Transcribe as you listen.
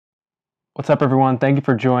What's up, everyone? Thank you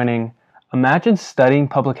for joining. Imagine studying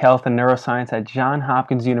public health and neuroscience at Johns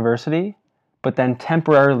Hopkins University, but then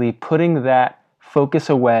temporarily putting that focus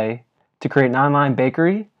away to create an online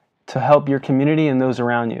bakery to help your community and those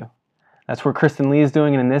around you. That's what Kristen Lee is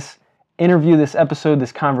doing, and in this interview, this episode,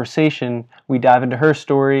 this conversation, we dive into her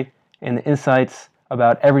story and the insights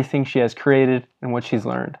about everything she has created and what she's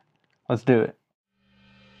learned. Let's do it.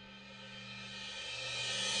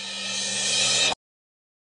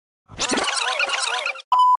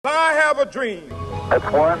 I have a dream. It's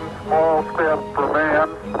one small step for man.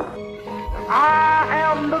 I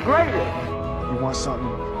am the greatest. You want something,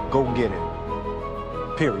 go get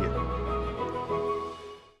it. Period.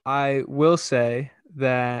 I will say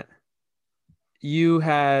that you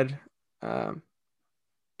had an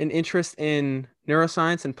interest in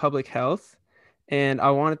neuroscience and public health, and I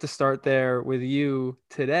wanted to start there with you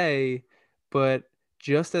today, but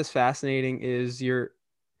just as fascinating is your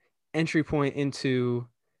entry point into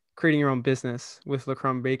creating your own business with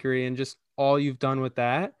LaCrumb Bakery and just all you've done with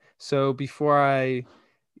that. So before I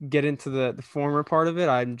get into the former part of it,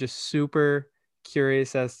 I'm just super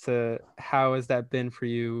curious as to how has that been for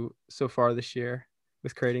you so far this year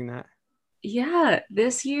with creating that? Yeah,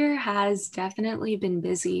 this year has definitely been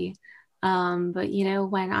busy. But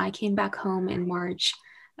when I came back home in March,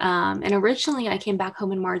 and originally I came back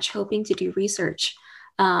home in March hoping to do research.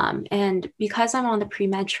 And because I'm on the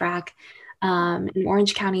pre-med track in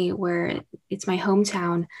Orange County, where it's my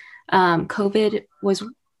hometown, COVID was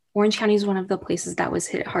Orange County is one of the places that was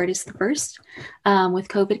hit hardest the first with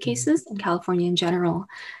COVID cases in California in general.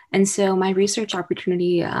 And so my research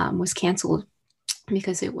opportunity was canceled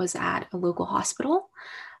because it was at a local hospital.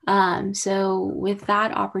 So with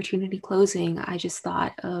that opportunity closing, I just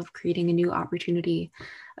thought of creating a new opportunity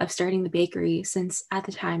of starting the bakery, since at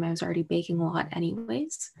the time I was already baking a lot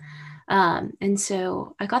anyways. And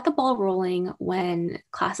so I got the ball rolling when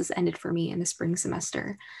classes ended for me in the spring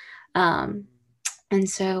semester. And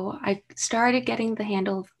so I started getting the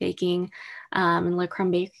handle of baking and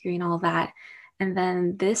LaCrumb Bakery and all that. And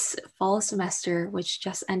then this fall semester, which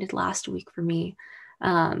just ended last week for me,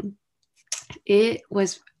 it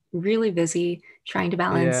was really busy trying to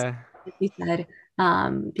balance, Yeah, like you said,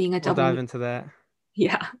 being a we'll double. dive into that.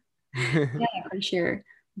 Yeah, yeah, for sure.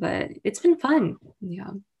 But it's been fun.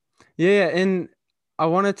 Yeah. Yeah, and I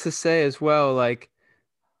wanted to say as well, like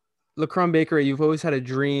LaCrumb Bakery, you've always had a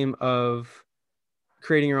dream of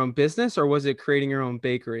creating your own business, or was it creating your own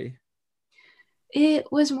bakery? It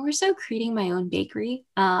was more so creating my own bakery.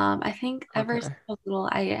 I think ever since Okay. I was little,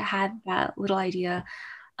 I had that little idea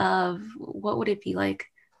of what would it be like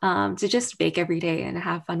to just bake every day and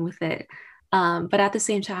have fun with it. But at the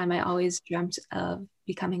same time, I always dreamt of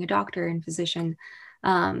becoming a doctor and physician,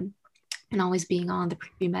 um, and always being on the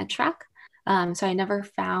pre-med track. So I never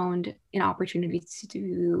found an opportunity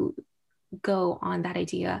to go on that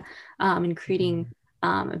idea and creating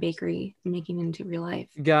a bakery and making it into real life.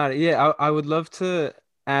 Got it. Yeah, I would love to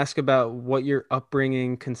ask about what your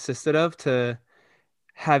upbringing consisted of to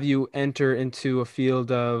have you enter into a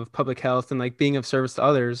field of public health and like being of service to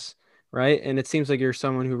others, right? And it seems like you're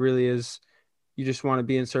someone who really is, you just want to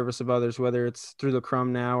be in service of others, whether it's through the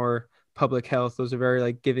Crumb now or public health. Those are very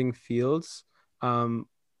like giving fields. Um,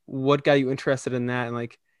 what got you interested in that, and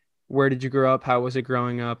like where did you grow up? How was it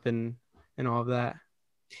growing up, and all of that?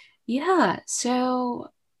 Yeah, so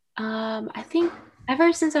I think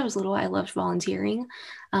ever since I was little, I loved volunteering.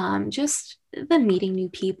 Just the meeting new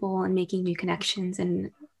people and making new connections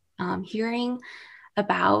and hearing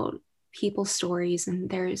about people's stories. And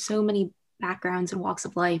there's so many backgrounds and walks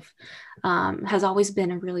of life has always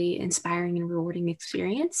been a really inspiring and rewarding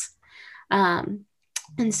experience. Um,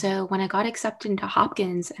 and so when I got accepted into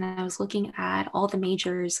Hopkins and I was looking at all the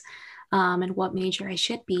majors and what major I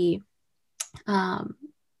should be, um,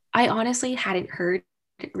 I honestly hadn't heard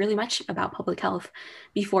really much about public health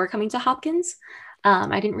before coming to Hopkins.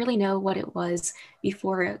 I didn't really know what it was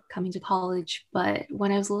before coming to college, but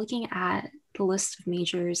when I was looking at the list of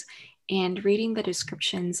majors and reading the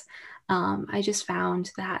descriptions, I just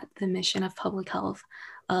found that the mission of public health,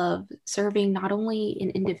 of serving not only an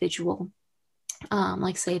individual,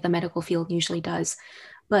 like say the medical field usually does,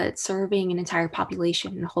 but serving an entire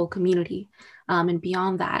population and a whole community. And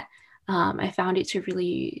beyond that, I found it to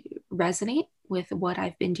really resonate with what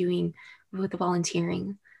I've been doing with the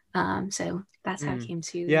volunteering. So that's how it Mm. came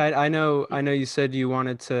to. Yeah, I know you said you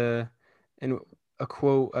wanted to, in a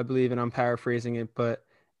quote, I believe, and I'm paraphrasing it, but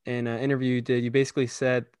in an interview you did, you basically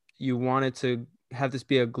said you wanted to have this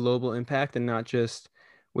be a global impact and not just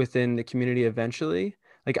within the community eventually.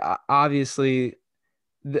 Like obviously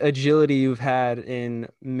the agility you've had in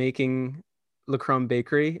making Le Crumb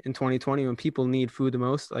Bakery in 2020 when people need food the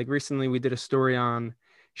most. Like recently, we did a story on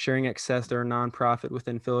Sharing Excess. They're a nonprofit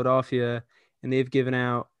within Philadelphia, and they've given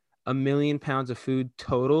out 1 million pounds of food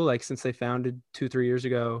total, like since they founded 2, 3 years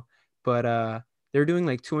ago. But they're doing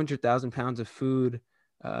like 200,000 pounds of food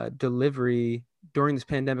delivery during this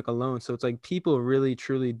pandemic alone. So it's like people really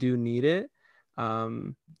truly do need it.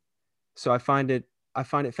 Um, so I find it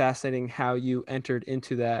fascinating how you entered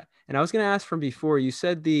into that. And I was going to ask from before, you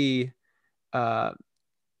said the uh,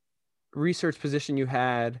 research position you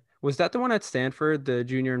had, was that the one at Stanford, the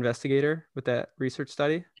junior investigator with that research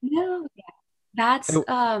study? No, yeah. That's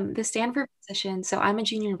Oh, the Stanford position. So I'm a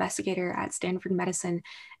junior investigator at Stanford Medicine,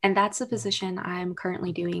 and that's the position I'm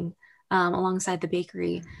currently doing alongside the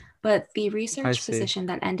bakery. But the I research see. position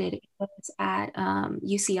that ended was at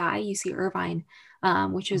UCI, UC Irvine,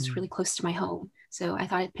 which was Mm. really close to my home. So I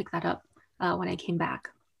thought I'd pick that up when I came back.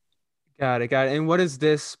 Got it, got it. And what is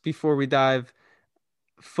this, before we dive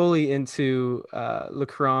fully into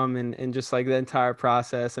Lacrum and just like the entire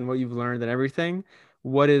process and what you've learned and everything,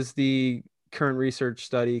 what is the current research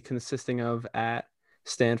study consisting of at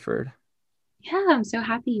Stanford? Yeah, I'm so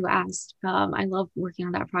happy you asked. I love working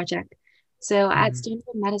on that project. So at Mhm.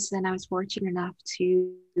 Stanford Medicine, I was fortunate enough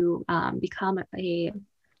to become a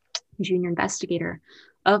junior investigator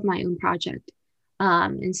of my own project.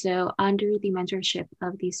 And so, under the mentorship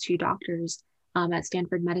of these two doctors at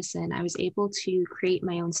Stanford Medicine, I was able to create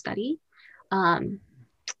my own study um,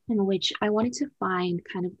 in which I wanted to find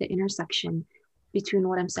kind of the intersection between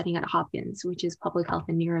what I'm studying at Hopkins, which is public health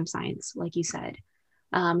and neuroscience, like you said.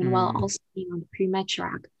 And while Mm. also being on the pre-med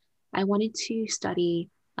track, I wanted to study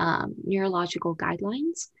neurological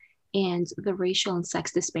guidelines and the racial and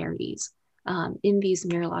sex disparities in these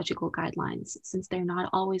neurological guidelines, since they're not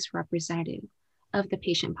always representative of the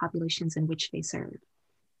patient populations in which they serve.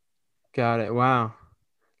 Got it. Wow.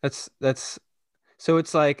 That's so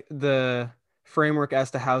it's like the framework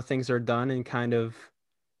as to how things are done and kind of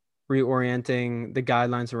reorienting the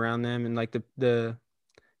guidelines around them and like the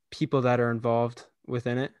people that are involved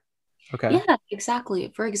within it. Okay. Yeah,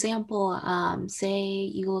 exactly. For example, say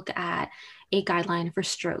you look at a guideline for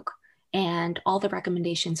stroke and all the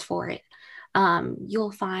recommendations for it.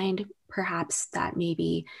 You'll find perhaps that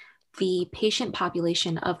maybe the patient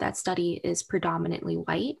population of that study is predominantly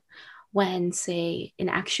white, when, say, in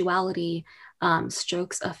actuality,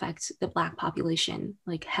 strokes affect the Black population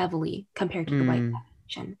like heavily compared to the white Mm,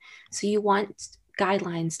 population. So you want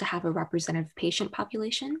guidelines to have a representative patient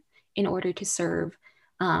population in order to serve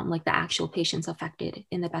like the actual patients affected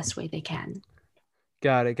in the best way they can.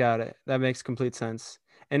 got it, got it. That makes complete sense.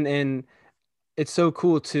 And it's so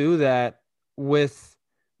cool too that with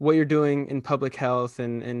what you're doing in public health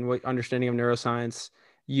and what understanding of neuroscience,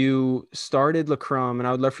 you started Lacrum, and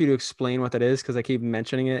I would love for you to explain what that is because I keep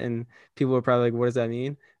mentioning it and people are probably like, what does that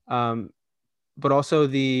mean? Um, but also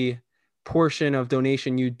the portion of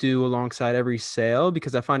donation you do alongside every sale,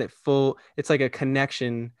 because I find it full, it's like a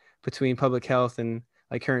connection between public health and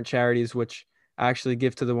like current charities, which I actually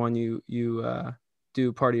give to the one you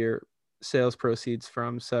do part of your sales proceeds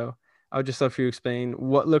from. So I would just love for you to explain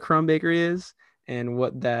what Le Crumb Bakery is and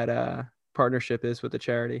what that partnership is with the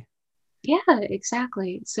charity. Yeah,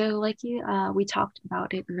 exactly. So, like we talked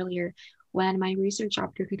about it earlier, when my research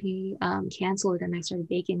opportunity canceled and I started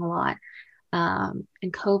baking a lot, and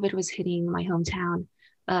COVID was hitting my hometown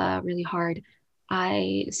really hard,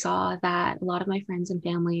 I saw that a lot of my friends and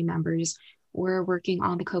family members were working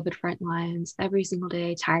on the COVID front lines every single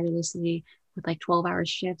day, tirelessly, with like 12-hour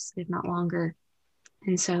shifts, if not longer.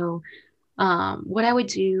 And so what I would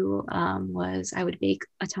do was I would bake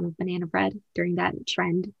a ton of banana bread during that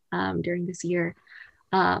trend during this year,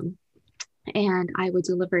 um, and I would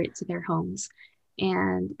deliver it to their homes.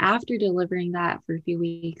 And after delivering that for a few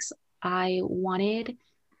weeks, I wanted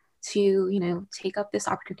to, take up this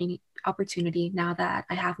opportunity now that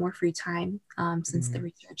I have more free time since the Mm,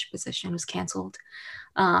 research position was canceled.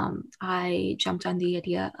 I jumped on the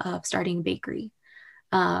idea of starting a bakery.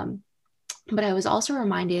 Um, but I was also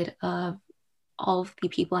reminded of all of the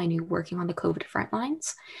people I knew working on the COVID front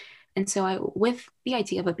lines. And so with the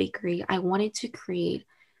idea of a bakery, I wanted to create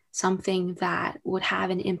something that would have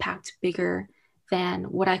an impact bigger than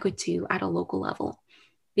what I could do at a local level.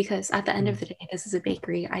 Because at the end of mm, the day, this is a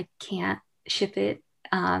bakery. I can't ship it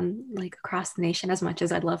like across the nation as much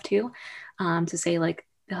as I'd love to say like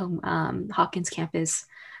the Hopkins campus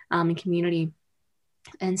and community.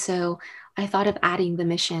 And so I thought of adding the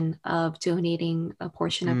mission of donating a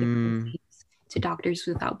portion of the mm. proceeds to Doctors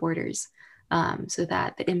Without Borders, so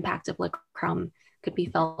that the impact of like Crumb could be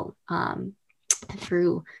felt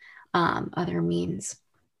through other means.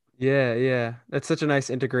 Yeah, yeah. That's such a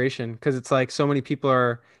nice integration because it's like so many people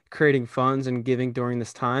are creating funds and giving during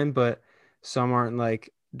this time, but some aren't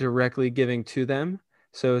like directly giving to them.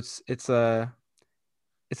 So it's a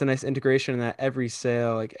nice integration in that every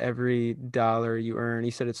sale, like every dollar you earn,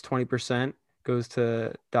 you said it's 20% goes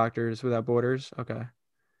to Doctors Without Borders. Okay.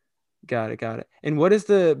 Got it, got it. And what is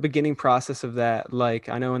the beginning process of that like?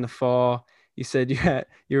 I know in the fall you said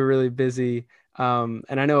you were really busy. And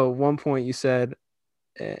I know at one point you said,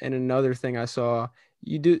 and another thing I saw,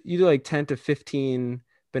 you do like 10 to 15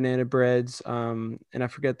 banana breads, and I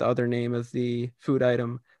forget the other name of the food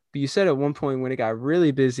item. But you said at one point when it got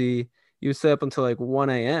really busy, you would stay up until like 1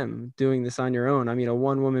 a.m. doing this on your own. I mean, a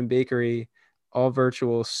one woman bakery, all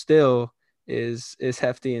virtual, still is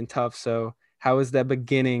hefty and tough. So how is that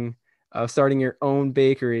beginning of starting your own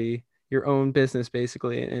bakery, your own business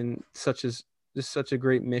basically, and such as just such a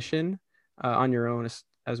great mission on your own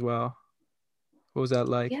as well? What was that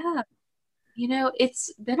like? Yeah,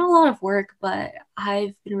 it's been a lot of work, but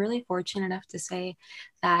I've been really fortunate enough to say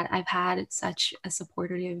that I've had such a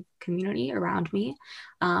supportive community around me,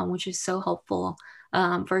 which is so helpful.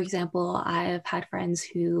 For example, I have had friends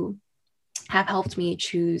who have helped me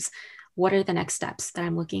choose what are the next steps that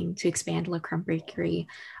I'm looking to expand Le Crumb Bakery.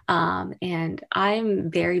 And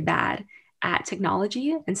I'm very bad at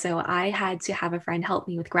technology. And so I had to have a friend help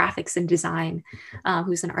me with graphics and design,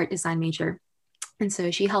 who's an art design major. And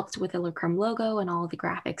so she helped with the Le Crumb logo and all the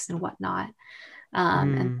graphics and whatnot.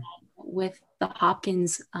 And Mm, with the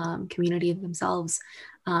Hopkins community themselves,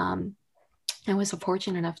 um, I was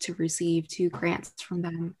fortunate enough to receive 2 grants from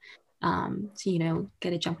them, to,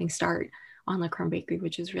 get a jumping start on Le Crumb Bakery,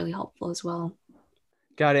 which is really helpful as well.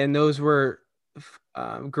 got it. And those were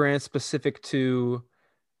grants specific to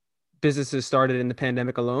businesses started in the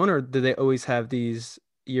pandemic alone, or do they always have these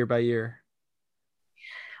year by year?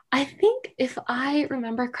 I think if I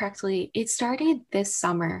remember correctly, it started this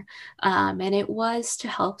summer, and it was to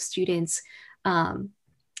help students, um,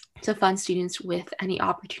 to fund students with any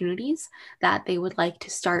opportunities that they would like to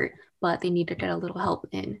start, but they needed a little help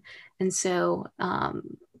in. And so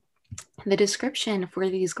the description for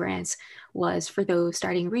these grants was for those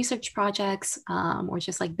starting research projects, or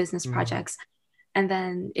just like business Mm, projects. And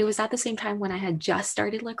then it was at the same time when I had just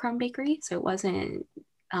started Le Crumb Bakery. So it wasn't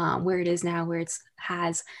where it is now, where it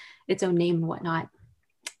has its own name and whatnot.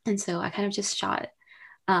 And so I kind of just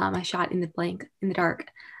I shot in the blank, in the dark.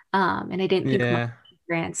 And I didn't think much yeah. of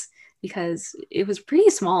grants because it was pretty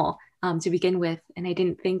small to begin with. And I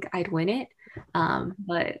didn't think I'd win it.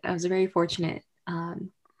 But I was very fortunate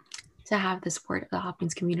to have the support of the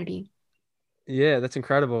Hopkins community. Yeah, that's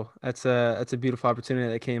incredible. That's a beautiful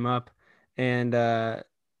opportunity that came up. And I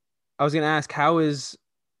was gonna ask, how is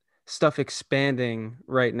stuff expanding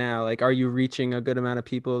right now? Like, are you reaching a good amount of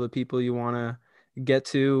people, the people you want to get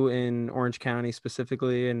to in Orange County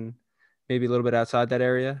specifically, and maybe a little bit outside that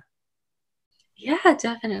area? Yeah,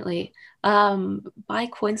 definitely. By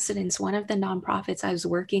coincidence, one of the nonprofits I was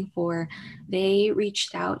working for, they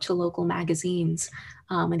reached out to local magazines,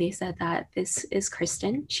 and they said that this is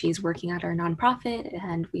Kristen. She's working at our nonprofit,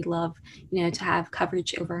 and we love, to have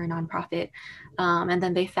coverage over our nonprofit. And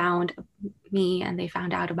then they found me, and they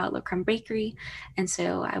found out about Le Crumb Bakery, and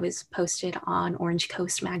so I was posted on Orange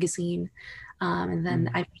Coast magazine, and then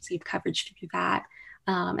Mm. I received coverage through that.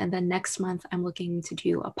 And then next month, I'm looking to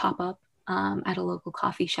do a pop up at a local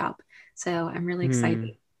coffee shop. So I'm really excited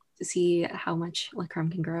Mm. to see how much Le Crumb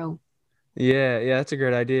can grow. Yeah, yeah, that's a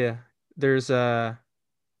great idea. There's uh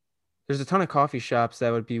there's a ton of coffee shops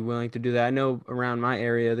that would be willing to do that. I know around my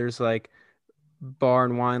area there's like bar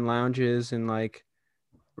and wine lounges and like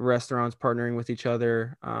restaurants partnering with each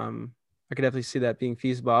other. I could definitely see that being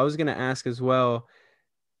feasible. I was gonna ask as well,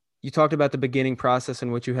 you talked about the beginning process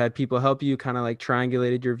in which you had people help you, kind of like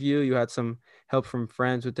triangulated your view. You had some help from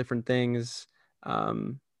friends with different things.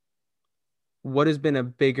 Um, what has been a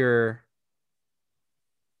bigger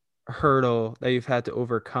hurdle that you've had to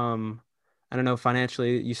overcome? I don't know,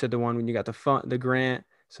 financially, you said the one when you got the grant,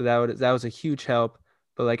 so that was a huge help.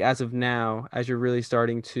 But like as of now, as you're really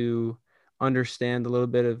starting to understand a little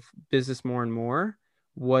bit of business more and more,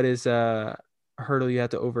 what is a hurdle you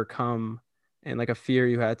had to overcome and like a fear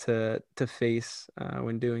you had to face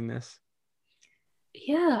when doing this?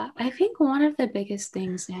 Yeah, I think one of the biggest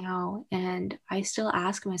things now, and I still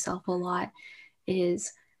ask myself a lot,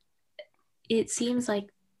 is it seems like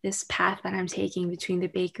this path that I'm taking between the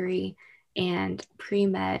bakery and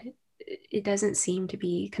pre-med, it doesn't seem to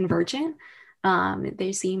be convergent.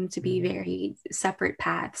 They seem to be Mhm. very separate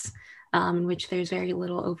paths, in which there's very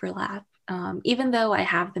little overlap. Even though I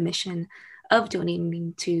have the mission of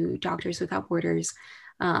donating to Doctors Without Borders,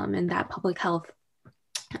 and that public health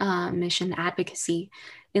mission advocacy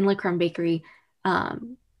in La Creme Bakery,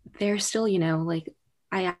 um, there's still, like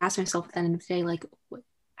I asked myself at the end of the day, like,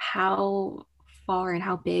 how far and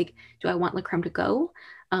how big do I want La Creme to go?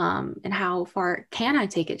 And how far can I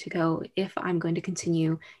take it to go if I'm going to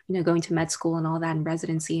continue, going to med school and all that in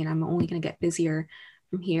residency, and I'm only going to get busier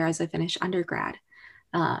from here as I finish undergrad.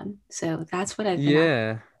 So that's what I've been at.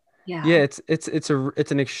 Yeah. Yeah, Yeah.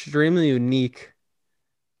 it's an extremely unique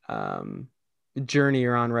um journey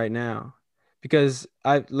you're on right now. Because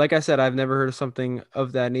like I said, I've never heard of something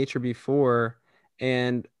of that nature before.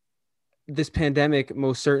 And this pandemic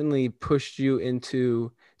most certainly pushed you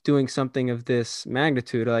into doing something of this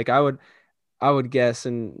magnitude. Like I would guess,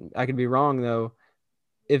 and I could be wrong though,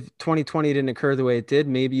 if 2020 didn't occur the way it did,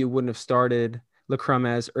 maybe you wouldn't have started La Crumb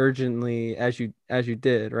as urgently as you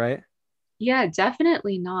did, right? Yeah,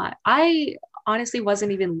 definitely not. I honestly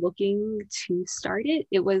wasn't even looking to start it.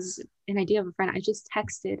 It was an idea of a friend. I just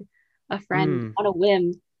texted a friend Mm. on a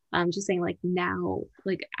whim, just saying like now,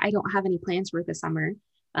 like I don't have any plans for the summer.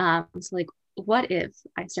 So like, what if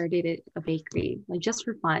I started a bakery, like just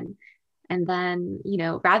for fun? And then,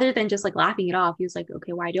 rather than just like laughing it off, he was like,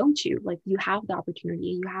 okay, why don't you? Like you have the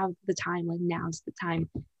opportunity, you have the time, like now's the time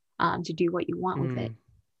to do what you want with it.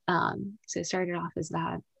 Mm. So it started off as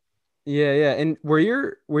that. Yeah, yeah. And were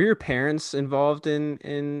your parents involved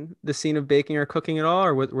in the scene of baking or cooking at all,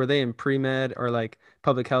 or were they in pre-med or like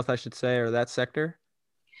public health, I should say, or that sector?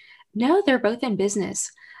 No, they're both in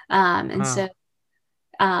business. And Wow. so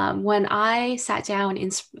when I sat down in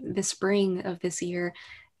the spring of this year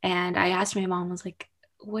and I asked my mom, I was like,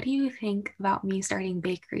 what do you think about me starting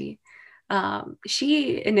bakery?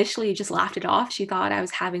 She initially just laughed it off. She thought I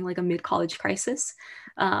was having like a mid-college crisis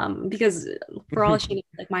because for all she knew,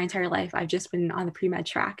 like my entire life, I've just been on the pre-med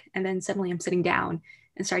track. And then suddenly I'm sitting down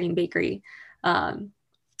and starting bakery. Um,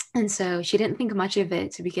 and so she didn't think much of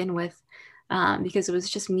it to begin with because it was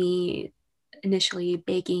just me initially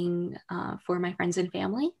baking for my friends and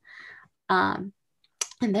family. Um,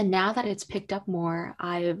 and then now that it's picked up more,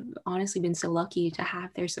 I've honestly been so lucky to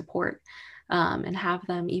have their support and have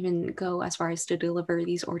them even go as far as to deliver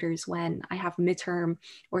these orders when I have a midterm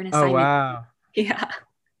or an Oh, assignment. wow. Yeah.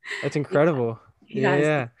 That's Yeah. incredible. Yeah, Yes.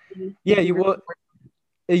 yeah. They've Yeah, been really well, supportive.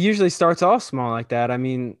 it usually starts off small like that. I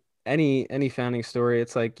mean, any founding story,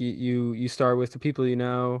 it's like you start with the people you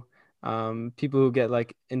know, people who get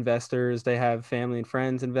like investors, they have family and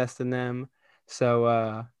friends invest in them. So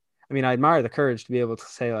I mean, I admire the courage to be able to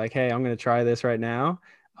say like, hey, I'm gonna try this right now.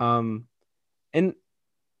 And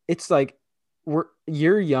it's like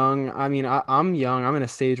you're young. I mean, I'm young. I'm in a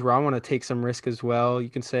stage where I want to take some risk as well. You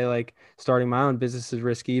can say like starting my own business is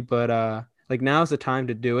risky, but like now's the time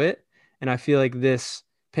to do it. And I feel like this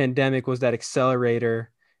pandemic was that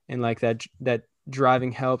accelerator and like that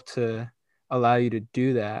driving help to allow you to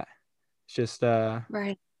do that. It's just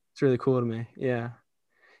Right. it's really cool to me. Yeah.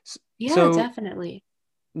 S- Yeah, So definitely.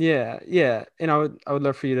 yeah, yeah. And I would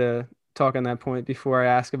love for you to talk on that point before I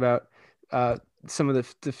ask about uh some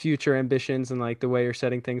of the future ambitions and like the way you're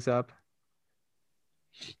setting things up.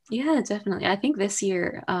 Yeah, definitely. I think this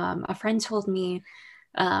year, a friend told me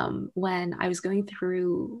when I was going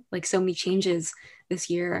through like so many changes this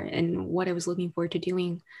year and what I was looking forward to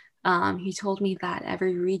doing, he told me that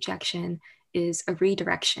every rejection is a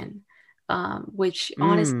redirection, which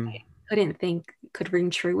honestly Mm. I couldn't think could ring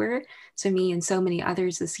truer to me and so many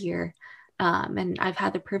others this year. And I've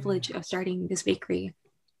had the privilege of starting this bakery.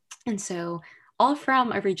 And so, all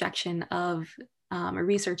from a rejection of a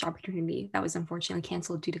research opportunity that was unfortunately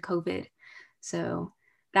canceled due to COVID. So,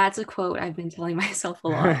 that's a quote I've been telling myself a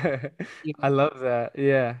lot. I love that.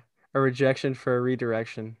 Yeah. A rejection for a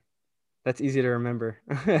redirection. That's easy to remember.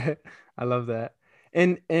 I love that.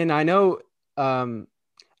 And I know um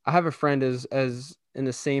I have a friend as in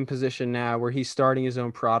the same position now where he's starting his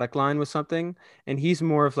own product line with something, and he's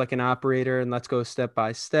more of like an operator and let's go step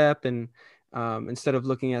by step, and instead of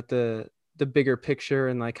looking at the bigger picture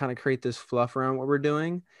and like kind of create this fluff around what we're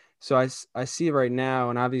doing. So I see it right now,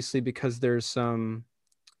 and obviously because there's some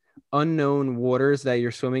unknown waters that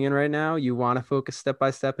you're swimming in right now, you want to focus step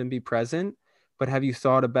by step and be present. But have you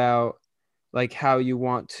thought about like how you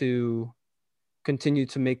want to continue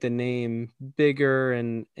to make the name bigger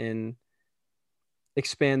and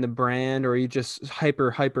expand the brand, or are you just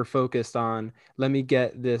hyper focused on let me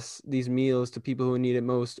get these meals to people who need it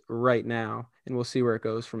most right now, and we'll see where it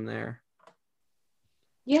goes from there?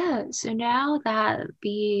 Yeah, so now that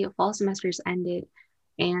the fall semester's ended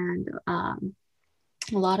and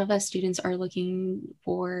a lot of us students are looking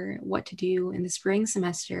for what to do in the spring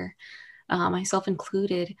semester, myself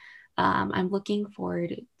included, I'm looking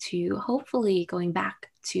forward to hopefully going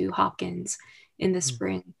back to Hopkins in the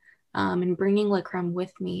spring, and bringing Le Crumb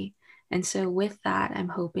with me. And so with that, I'm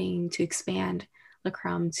hoping to expand Le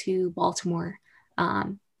Crumb to Baltimore,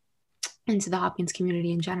 um, and to the Hopkins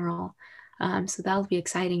community in general. So that'll be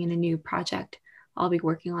exciting and a new project I'll be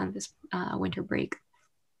working on this winter break.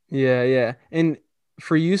 Yeah, yeah. And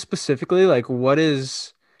for you specifically, like what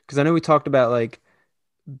is, because I know we talked about like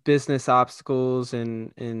business obstacles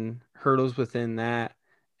and hurdles within that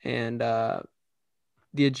and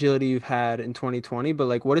the agility you've had in 2020, but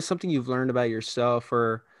like what is something you've learned about yourself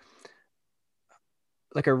or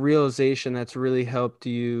like a realization that's really helped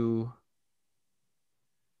you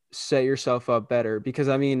set yourself up better? Because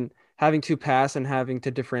I mean, having to pass and having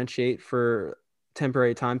to differentiate for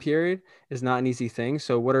temporary time period is not an easy thing.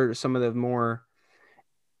 So what are some of the more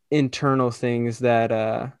internal things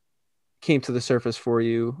that came to the surface for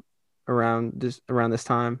you around this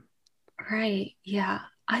time? Right. Yeah.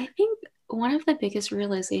 I think one of the biggest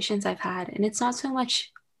realizations I've had, and it's not so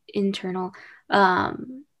much internal,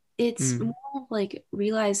 it's Mm, more of like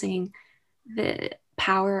realizing the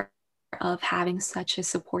power of having such a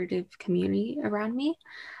supportive community around me.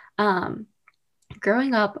 Um,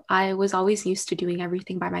 Growing up, I was always used to doing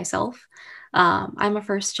everything by myself. I'm a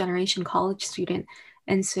first generation college student.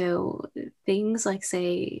 And so things like,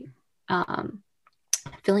 say, um,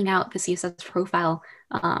 filling out the CSS profile,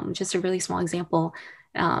 just a really small example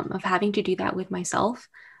of having to do that with myself,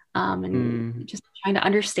 and mm, just trying to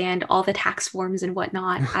understand all the tax forms and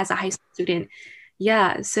whatnot as a high school student.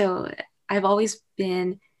 Yeah, so I've always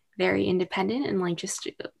been very independent and like just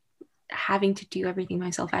having to do everything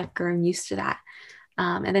myself. I've grown used to that.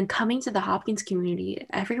 And then coming to the Hopkins community,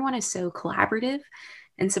 everyone is so collaborative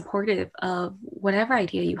and supportive of whatever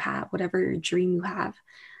idea you have, whatever dream you have.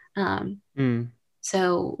 Um, mm.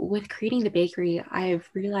 so with creating the bakery, I've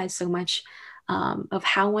realized so much of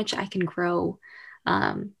how much I can grow,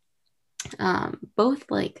 um, both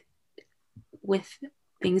like with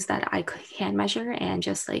things that I can measure and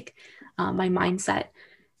just like my mindset.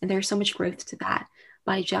 And there's so much growth to that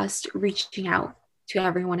by just reaching out to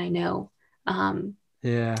everyone I know,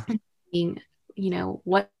 Yeah. and seeing,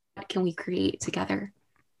 what can we create together?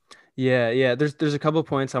 Yeah, yeah. There's a couple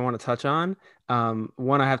points I want to touch on.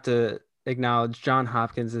 One, I have to acknowledge John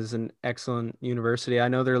Hopkins is an excellent university. I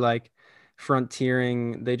know they're like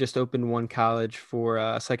frontiering. They just opened one college for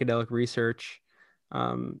psychedelic research.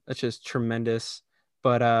 That's just tremendous.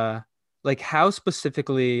 But like how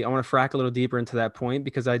specifically, I want to frack a little deeper into that point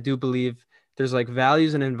because I do believe there's like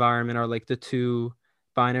values and environment are like the two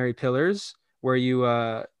binary pillars where you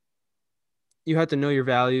have to know your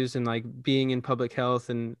values and like being in public health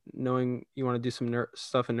and knowing you want to do some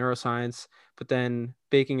stuff in neuroscience, but then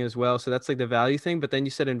baking as well. So that's like the value thing. But then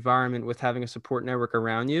you said environment with having a support network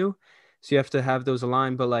around you. So you have to have those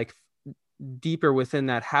aligned, but like deeper within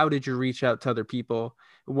that, how did you reach out to other people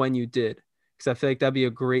when you did? Because I feel like that'd be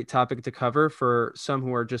a great topic to cover for some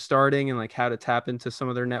who are just starting and like how to tap into some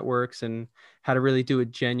of their networks and how to really do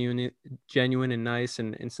it genuine and nice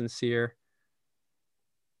and sincere.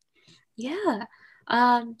 Yeah.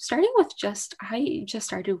 Starting with I just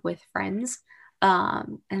started with friends.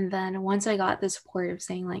 And then once I got the support of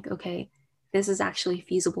saying, like, okay, this is actually a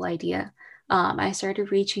feasible idea, I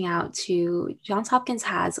started reaching out to Johns Hopkins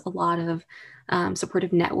has a lot of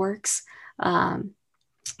supportive networks, um,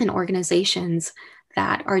 and organizations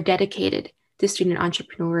that are dedicated to student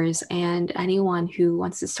entrepreneurs and anyone who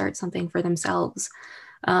wants to start something for themselves.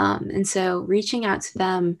 And so reaching out to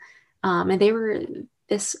them, and they were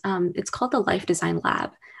it's called the Life Design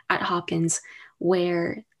Lab at Hopkins,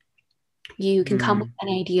 where you can come with Mm,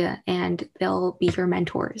 an idea and they'll be your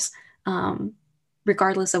mentors,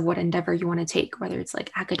 regardless of what endeavor you want to take, whether it's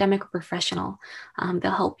like academic or professional.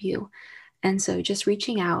 They'll help you. And so just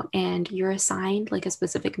reaching out, and you're assigned like a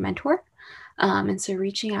specific mentor. And so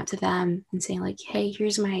reaching out to them and saying, like, hey,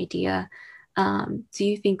 here's my idea. Do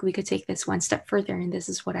you think we could take this one step further? And this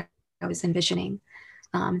is what I was envisioning.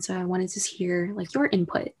 So I wanted to hear like your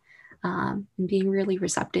input, and being really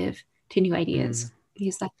receptive to new mm. ideas,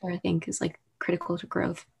 because that's what I think is like critical to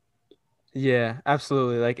growth. Yeah,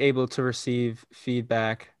 absolutely. Like able to receive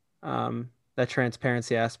feedback, that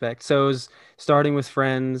transparency aspect. So it was starting with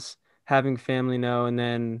friends, having family know, and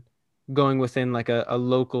then going within like a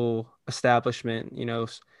local establishment,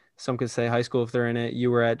 some could say high school if they're in it.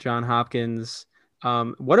 You were at John Hopkins.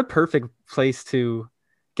 What a perfect place to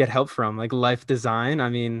get help from, like life design. I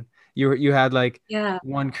mean, you had like Yeah.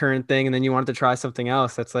 one current thing and then you wanted to try something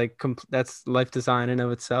else. That's like that's life design in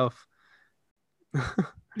of itself.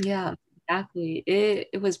 Yeah, exactly.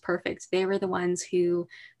 It was perfect. They were the ones who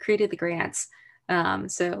created the grants.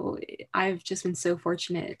 So I've just been so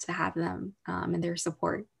fortunate to have them, and their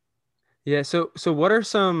support. Yeah. So what are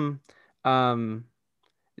some um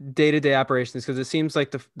day-to-day operations? Because it seems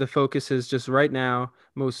like the focus is just right now,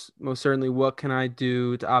 most certainly, what can I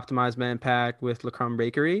do to optimize my impact with LaCrumb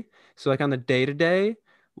Bakery? So like on the day-to-day,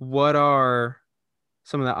 what are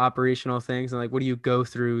some of the operational things, and like what do you go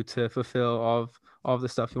through to fulfill all of the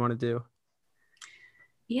stuff you want to do?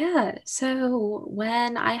 Yeah, so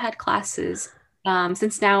when I had classes,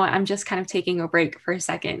 since now I'm just kind of taking a break for a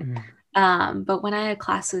second, Mhm. but when I had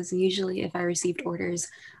classes, usually if I received orders,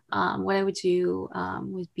 what I would do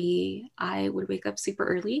would be I would wake up super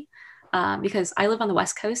early because I live on the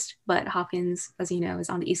West Coast, but Hopkins, as you know, is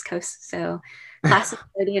on the East Coast. So classes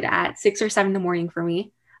started at 6 or 7 in the morning for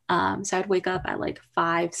me. So I'd wake up at like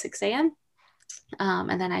 5, 6 a.m.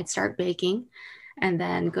 And then I'd start baking and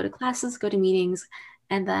then go to classes, go to meetings.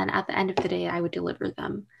 And then at the end of the day, I would deliver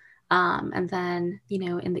them. And then,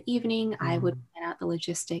 in the evening, I would Mhm. plan out the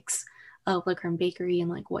logistics of Liquor Bakery and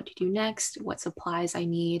like what to do next, what supplies I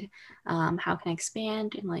need, how can I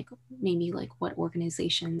expand, and like maybe like what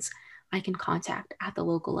organizations I can contact at the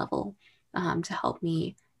local level to help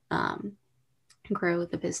me um, grow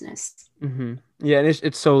the business. Yeah, and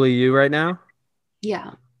it's solely you right now?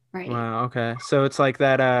 Yeah, right. Wow, okay. So it's like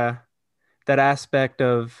that aspect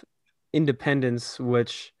of independence,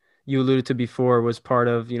 which you alluded to before, was part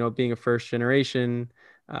of, being a first generation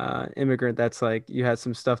immigrant. That's like you had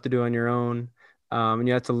some stuff to do on your own, and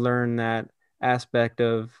you had to learn that aspect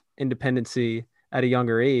of independency at a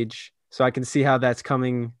younger age. So I can see how that's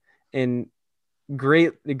coming in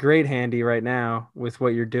great handy right now with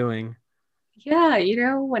what you're doing. Yeah,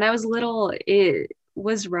 when I was little, it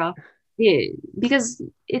was rough. Because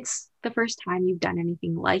it's the first time you've done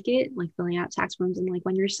anything like it, like filling out tax forms. And like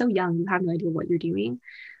when you're so young, you have no idea what you're doing.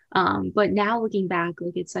 But now looking back,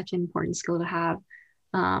 like it's such an important skill to have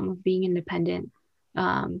of being independent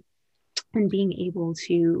um, and being able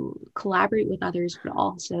to collaborate with others, but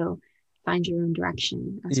also find your own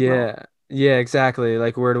direction as well. Yeah, yeah, exactly.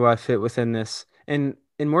 Like, where do I fit within this? And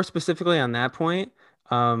more specifically on that point,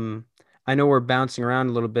 um, I know we're bouncing around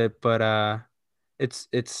a little bit, but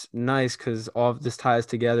it's nice because all of this ties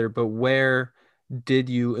together. But where did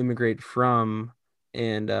you immigrate from?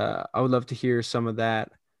 And I would love to hear some of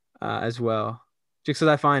that as well. Just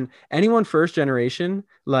because I find anyone first generation,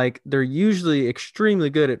 like they're usually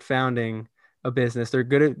extremely good at founding a business. They're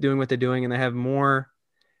good at doing what they're doing, and they have more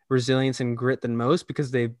resilience and grit than most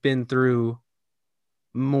because they've been through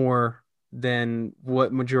more than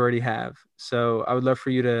what majority have. So I would love for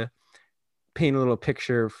you to paint a little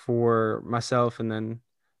picture for myself and then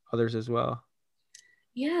others as well.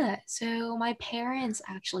 Yeah, so my parents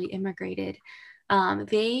actually immigrated.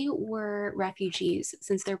 They were refugees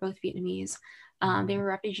since they're both Vietnamese. They were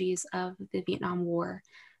refugees of the Vietnam War.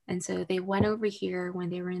 And so they went over here when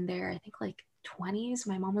they were in their, I think, like 20s.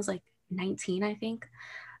 My mom was like 19, I think.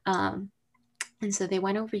 Um, and so they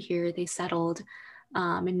went over here, they settled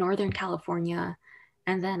in Northern California.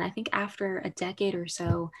 And then I think after a decade or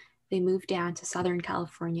so, they moved down to Southern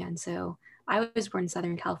California. And so I was born in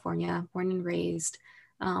Southern California, born and raised.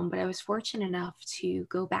 But I was fortunate enough to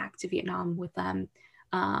go back to Vietnam with them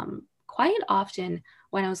quite often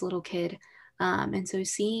when I was a little kid. And so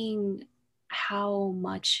seeing how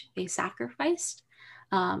much they sacrificed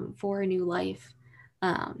for a new life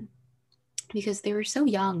um, because they were so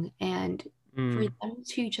young and for Mm, them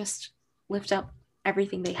to just lift up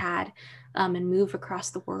everything they had and move across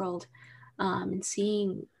the world and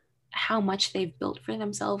seeing how much they've built for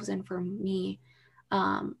themselves and for me,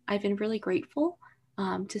 I've been really grateful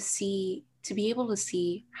to be able to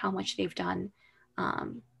see how much they've done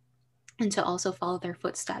um, and to also follow their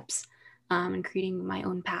footsteps and creating my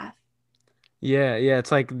own path. yeah, yeah.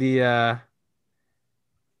 It's like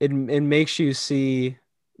it makes you see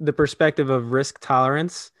the perspective of risk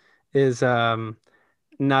tolerance is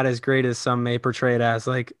not as great as some may portray it as.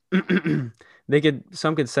 Like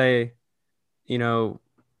some could say, you know,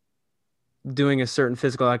 doing a certain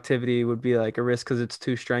physical activity would be like a risk because it's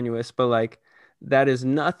too strenuous, but like that is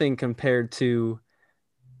nothing compared to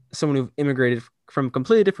someone who immigrated from a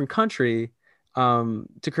completely different country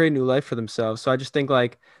to create a new life for themselves. So I just think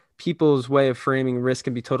like people's way of framing risk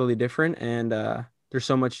can be totally different, and there's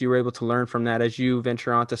so much you were able to learn from that as you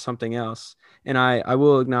venture onto something else. And I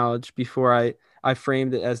will acknowledge before I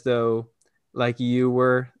framed it as though like you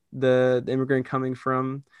were the immigrant coming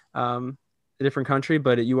from a different country,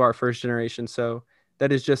 but you are first generation, so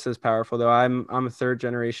that is just as powerful. Though I'm a third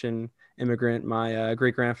generation immigrant. My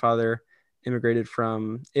great grandfather immigrated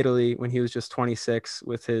from Italy when he was just 26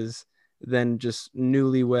 with his then just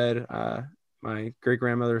newlywed. My great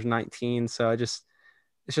grandmother was 19. So it's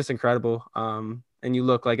just incredible. and you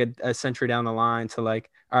look like a century down the line to like,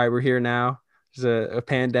 all right, we're here now. There's a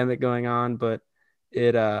pandemic going on, but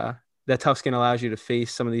it that tough skin allows you to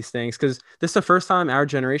face some of these things, because this is the first time our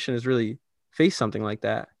generation has really faced something like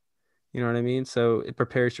that. You know what I mean? So it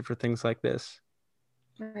prepares you for things like this.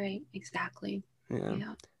 Right, exactly. Yeah.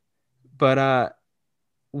 Yeah. But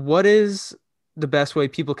what is the best way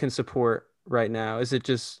people can support right now? Is it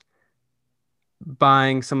just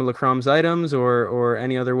buying some of Lacrome's items, or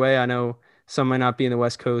any other way? I know some might not be in the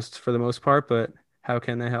West Coast for the most part, but how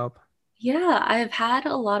can they help? Yeah, I've had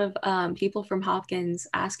a lot of people from Hopkins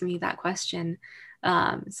ask me that question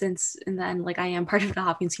since, and then like I am part of the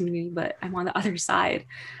Hopkins community, but I'm on the other side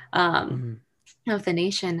um, Mhm. of the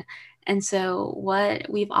nation. And so what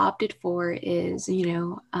we've opted for is,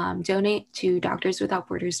 donate to Doctors Without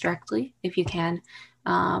Borders directly if you can.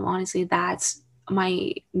 Honestly, that's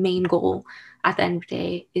my main goal at the end of the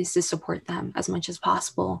day, is to support them as much as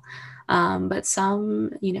possible. But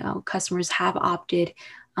some, customers have opted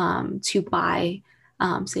to buy,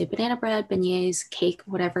 say, banana bread, beignets, cake,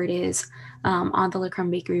 whatever it is, on the Lacrumbe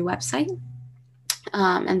Bakery website,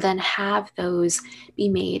 and then have those be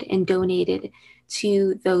made and donated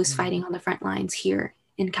to those fighting on the front lines here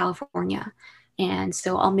in California. And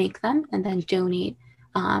so I'll make them and then donate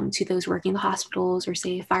to those working in the hospitals, or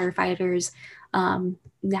say firefighters.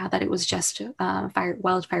 Now that it was just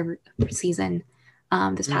wildfire season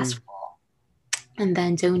this past Mm. fall, and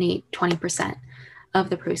then donate 20% of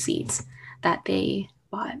the proceeds that they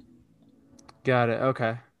bought. Got it.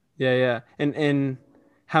 Okay. Yeah, yeah. And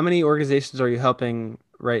how many organizations are you helping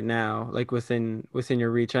right now, like within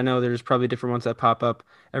your reach? I know there's probably different ones that pop up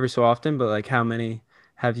every so often, but like how many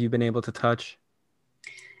have you been able to touch?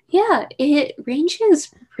 Yeah, it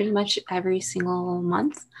ranges pretty much every single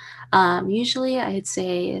month. Usually, I'd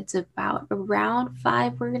say it's about around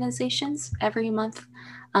 5 organizations every month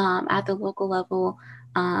at the local level.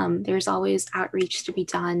 There's always outreach to be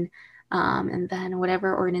done. And then,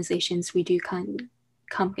 whatever organizations we do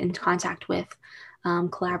come in contact with,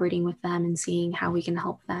 collaborating with them and seeing how we can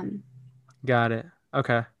help them. Got it.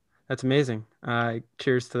 Okay. That's amazing.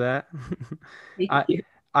 Cheers to that. Thank I you.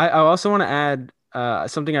 I also want to add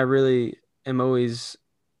something I really am always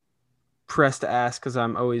pressed to ask, because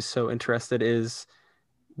I'm always so interested, is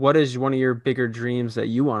what is one of your bigger dreams that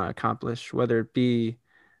you want to accomplish, whether it be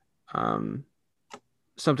um,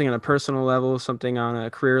 something on a personal level, something on a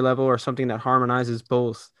career level, or something that harmonizes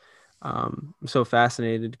both. I'm so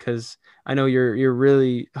fascinated because I know you're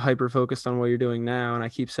really hyper focused on what you're doing now, and I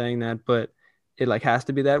keep saying that, but it like has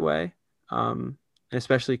to be that way. And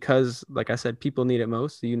especially because, like I said, people need it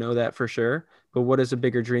most. So you know that for sure. But what is a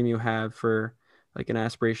bigger dream you have for like an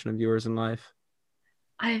aspiration of yours in life?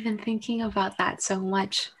 I've been thinking about that so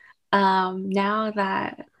much. Now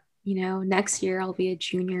that, next year I'll be a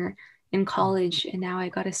junior in college, and now I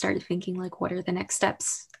got to start thinking like, what are the next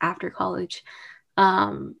steps after college?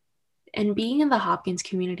 Um, and being in the Hopkins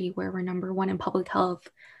community where we're number one in public health,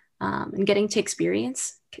 and getting to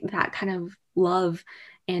experience that kind of love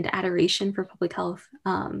and adoration for public health,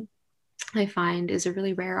 I find is a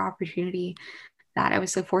really rare opportunity that I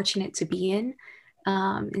was so fortunate to be in,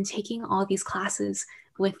 and taking all these classes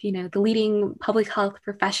with, the leading public health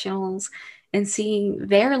professionals and seeing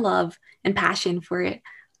their love and passion for it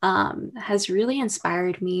has really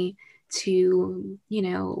inspired me to,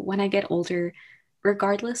 when I get older,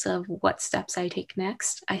 regardless of what steps I take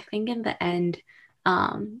next, I think in the end,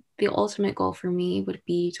 the ultimate goal for me would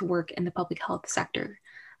be to work in the public health sector,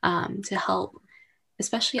 to help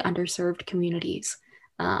especially underserved communities,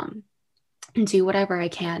 and do whatever I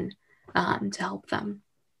can to help them.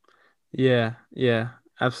 Yeah, yeah,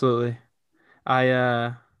 absolutely. I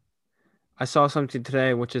uh I saw something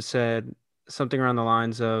today which it said something around the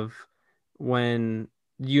lines of, when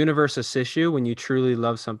the universe assists you when you truly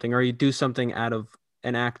love something, or you do something out of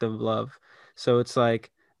an act of love. So it's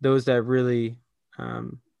like those that really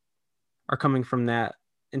um, are coming from that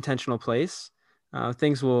intentional place,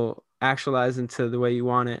 things will actualize into the way you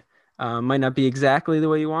want it. Might not be exactly the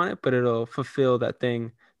way you want it, but it'll fulfill that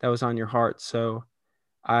thing that was on your heart. So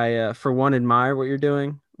for one, admire what you're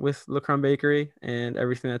doing with Lacron Bakery and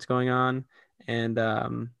everything that's going on. And I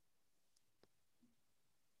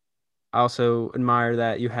also admire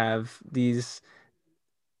that you have these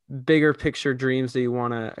bigger picture dreams that you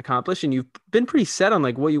want to accomplish, and you've been pretty set on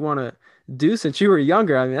like what you want to do since you were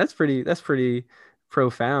younger. I mean, that's pretty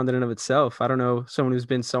profound in and of itself. I don't know someone who's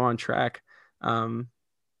been so on track um,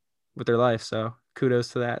 with their life. So kudos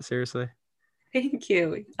to that. Seriously. Thank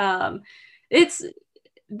you. It's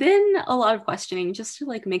been a lot of questioning just to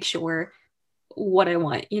like make sure what I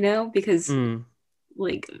want, because Mm,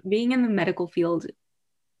 like being in the medical field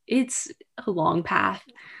it's a long path.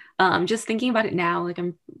 Just thinking about it now, like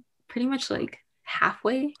I'm pretty much like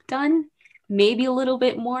halfway done, maybe a little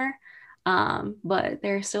bit more. But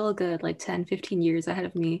there's still a good like 10, 15 years ahead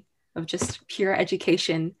of me of just pure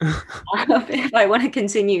education if I want to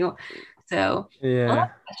continue. So a lot of Yeah.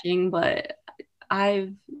 touching, but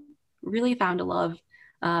I've really found a love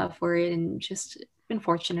for it and just been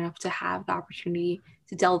fortunate enough to have the opportunity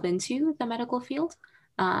to delve into the medical field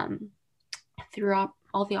um, through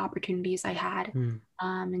all the opportunities I had, Hmm.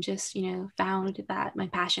 and just, found that my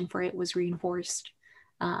passion for it was reinforced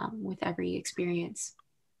with every experience.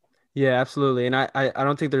 Yeah, absolutely. And I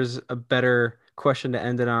don't think there's a better question to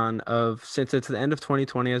end it on of since it's the end of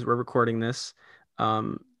 2020 as we're recording this.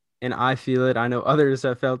 Um, and I feel it. I know others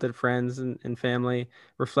have felt it, friends and family.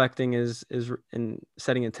 Reflecting is and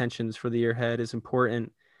setting intentions for the year ahead is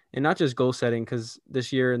important. And not just goal setting, because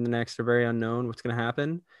this year and the next are very unknown what's going to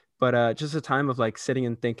happen, but just a time of like sitting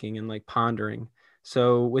and thinking and like pondering.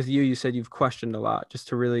 So with you, you said you've questioned a lot just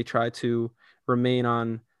to really try to remain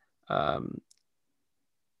on um,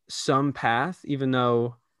 some path, even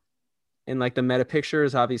though in like the meta picture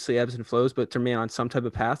is obviously ebbs and flows, but to remain on some type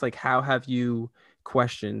of path, like how have you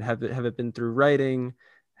questioned? Have it been through writing?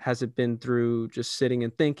 Has it been through just sitting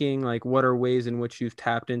and thinking? Like what are ways in which you've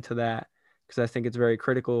tapped into that? Because I think it's very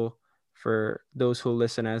critical for those who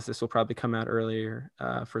listen, as this will probably come out earlier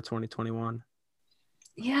for 2021.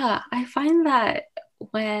 Yeah, I find that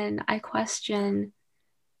when I question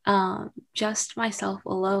just myself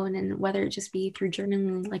alone, and whether it just be through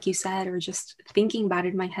journaling, like you said, or just thinking about it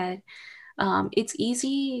in my head, it's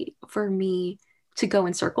easy for me to go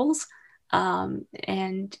in circles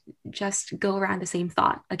and just go around the same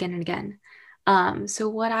thought again and again. So,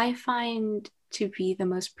 what I find to be the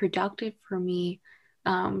most productive for me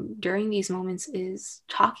during these moments is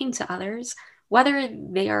talking to others, whether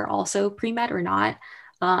they are also pre med or not,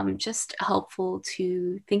 just helpful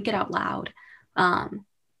to think it out loud. Um,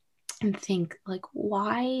 and think like,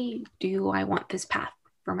 why do I want this path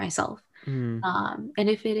for myself? Mm, And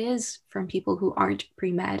if it is from people who aren't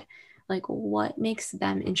pre-med, like what makes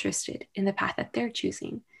them interested in the path that they're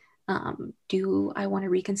choosing? Do I want to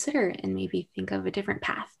reconsider and maybe think of a different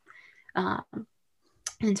path? Um,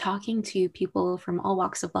 and talking to people from all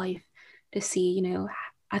walks of life to see,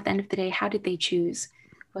 at the end of the day, how did they choose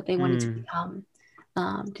what they wanted to mm. become?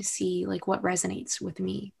 To see like what resonates with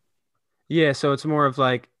me. Yeah, so it's more of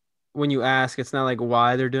like when you ask, it's not like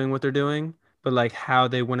why they're doing what they're doing, but like how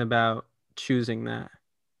they went about choosing that.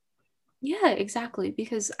 Yeah, exactly.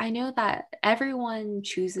 Because I know that everyone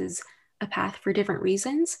chooses a path for different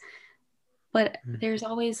reasons, but Mm. there's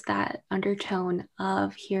always that undertone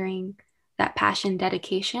of hearing that passion,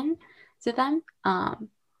 dedication to them,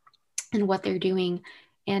 and what they're doing.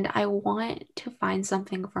 And I want to find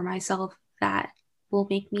something for myself that will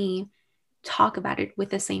make me talk about it with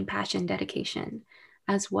the same passion, dedication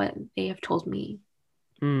as what they have told me.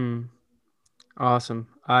 Mm. Awesome.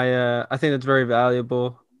 I think that's very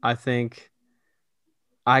valuable. I think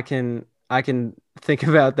I can think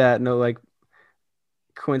about that, no like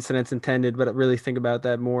coincidence intended, but really think about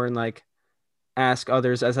that more and like ask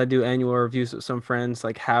others as I do annual reviews with some friends,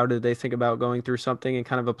 like how did they think about going through something and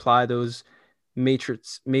kind of apply those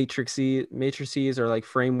matrices or like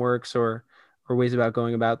frameworks or ways about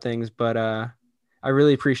going about things. But I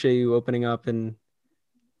really appreciate you opening up and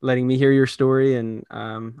letting me hear your story. And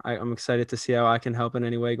I'm excited to see how I can help in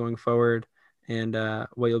any way going forward and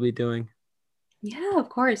what you'll be doing. Yeah, of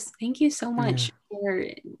course. Thank you so Yeah. much for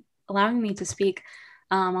allowing me to speak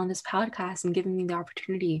on this podcast and giving me the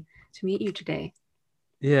opportunity to meet you today.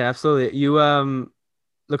 Yeah, absolutely. You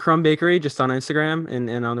the Crumb Bakery just on Instagram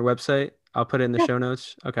and on their website. I'll put it in the Yeah, show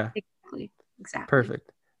notes. Okay. exactly. Exactly.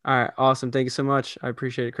 Perfect. All right. Awesome. Thank you so much. I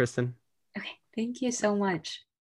appreciate it, Kristen. Okay. Thank you so much.